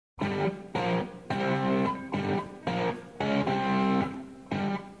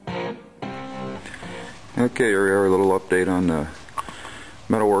Okay, here we are, a little update on the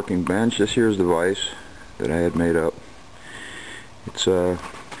metalworking bench. This here is the vise that I had made up. It's some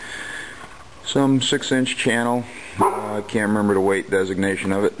 6-inch channel. I can't remember the weight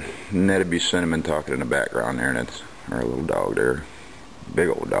designation of it. And that'd be Cinnamon talking in the background there, and that's our little dog there. Big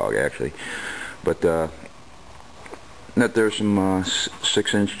old dog, actually. But that there's some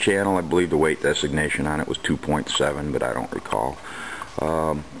 6-inch channel. I believe the weight designation on it was 2.7, but I don't recall.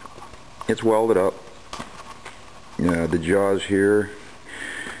 It's welded up. The jaws here,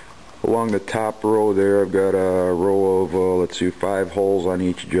 along the top row there, I've got a row of, let's see, 5 holes on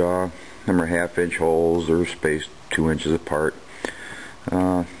each jaw. Them are 1/2-inch holes. They're spaced 2 inches apart.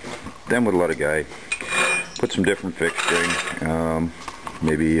 Then would let a guy put some different fixturing,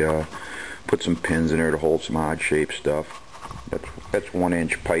 maybe put some pins in there to hold some odd-shaped stuff. That's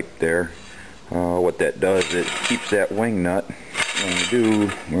 1-inch pipe there. What that does, it keeps that wing nut. When you do,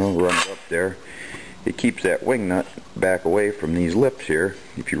 well, run it up there. It keeps that wing nut back away from these lips here.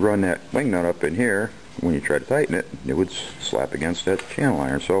 If you run that wing nut up in here, when you try to tighten it, it would slap against that channel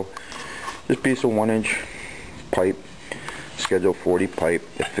iron. So, this piece of 1-inch pipe, Schedule 40 pipe,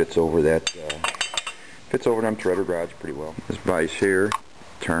 that fits over that, fits over them threaded rods pretty well. This vise here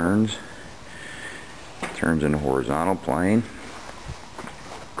turns in the horizontal plane,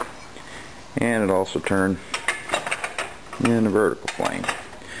 and it also turns in the vertical plane.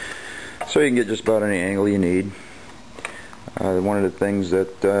 So you can get just about any angle you need. One of the things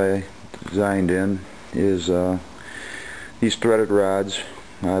that I designed in is these threaded rods.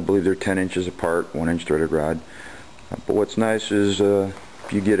 I believe they're 10 inches apart, 1-inch threaded rod. But what's nice is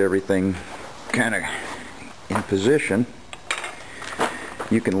if you get everything kind of in position,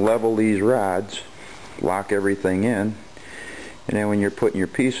 you can level these rods, lock everything in, and then when you're putting your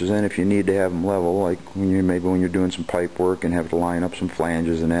pieces in, if you need to have them level, like maybe when you're doing some pipe work and have to line up some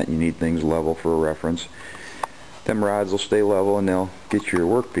flanges and that, you need things level for a reference, them rods will stay level and they'll get your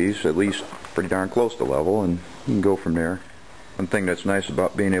workpiece at least pretty darn close to level, and you can go from there. One thing that's nice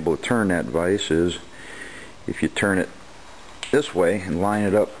about being able to turn that vise is if you turn it this way and line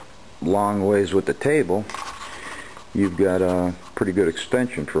it up long ways with the table, you've got a pretty good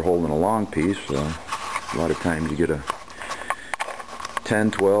extension for holding a long piece. A lot of times you get a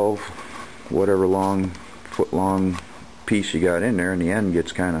 10, 12, whatever foot long piece you got in there, and the end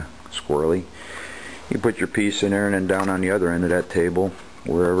gets kind of squirrely. You put your piece in there, and then down on the other end of that table,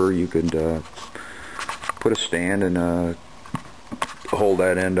 wherever, you could put a stand and hold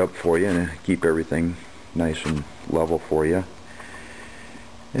that end up for you and keep everything nice and level for you.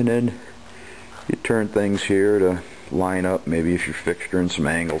 And then you turn things here to line up. Maybe if you're fixturing some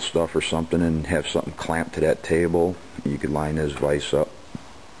angle stuff or something and have something clamped to that table, you could line this vise up.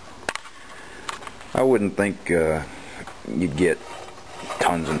 I wouldn't think you'd get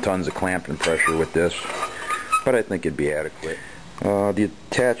tons and tons of clamping pressure with this, but I think it'd be adequate. The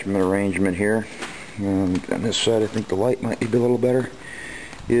attachment arrangement here, on this side I think the light might be a little better,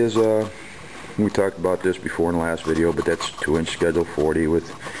 is, we talked about this before in the last video, but that's 2-inch Schedule 40 with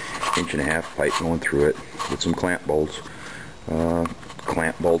 1.5-inch pipe going through it with some clamp bolts.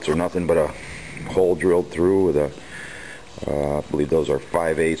 Clamp bolts are nothing but a hole drilled through with a I believe those are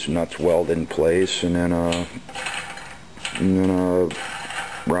 5/8 nuts welded in place, and then a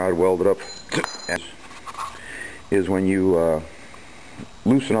rod welded up. Is when you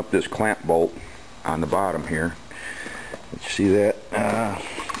loosen up this clamp bolt on the bottom here. You see that?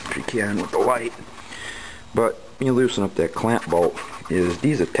 If you can with the light. But when you loosen up that clamp bolt, is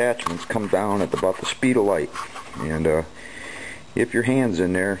these attachments come down at about the speed of light, and if your hand's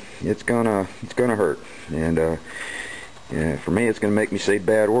in there, it's gonna hurt. And yeah, for me, it's going to make me say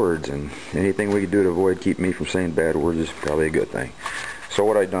bad words, and anything we can do to avoid keep me from saying bad words is probably a good thing. So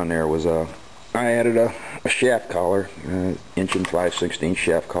what I done there was I added a shaft collar, 1 5/16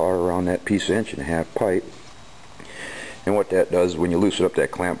 shaft collar around that piece of 1.5-inch pipe. And what that does, when you loosen up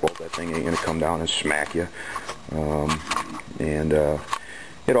that clamp bolt, that thing ain't going to come down and smack you.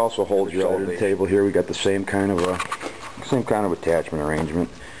 It also holds your other table here. We got the same kind of attachment arrangement,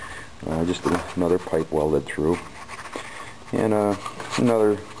 just another pipe welded through. And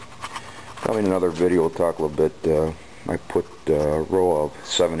probably in another video we'll talk a little bit, I put a row of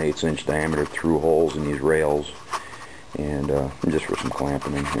 7/8-inch diameter through holes in these rails, and just for some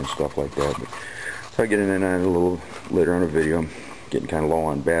clamping and stuff like that. But, so I get into that a little later on a video. I'm getting kind of low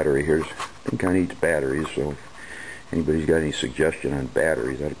on battery here. It kind of eats batteries, so if anybody's got any suggestion on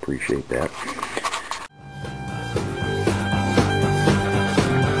batteries, I'd appreciate that.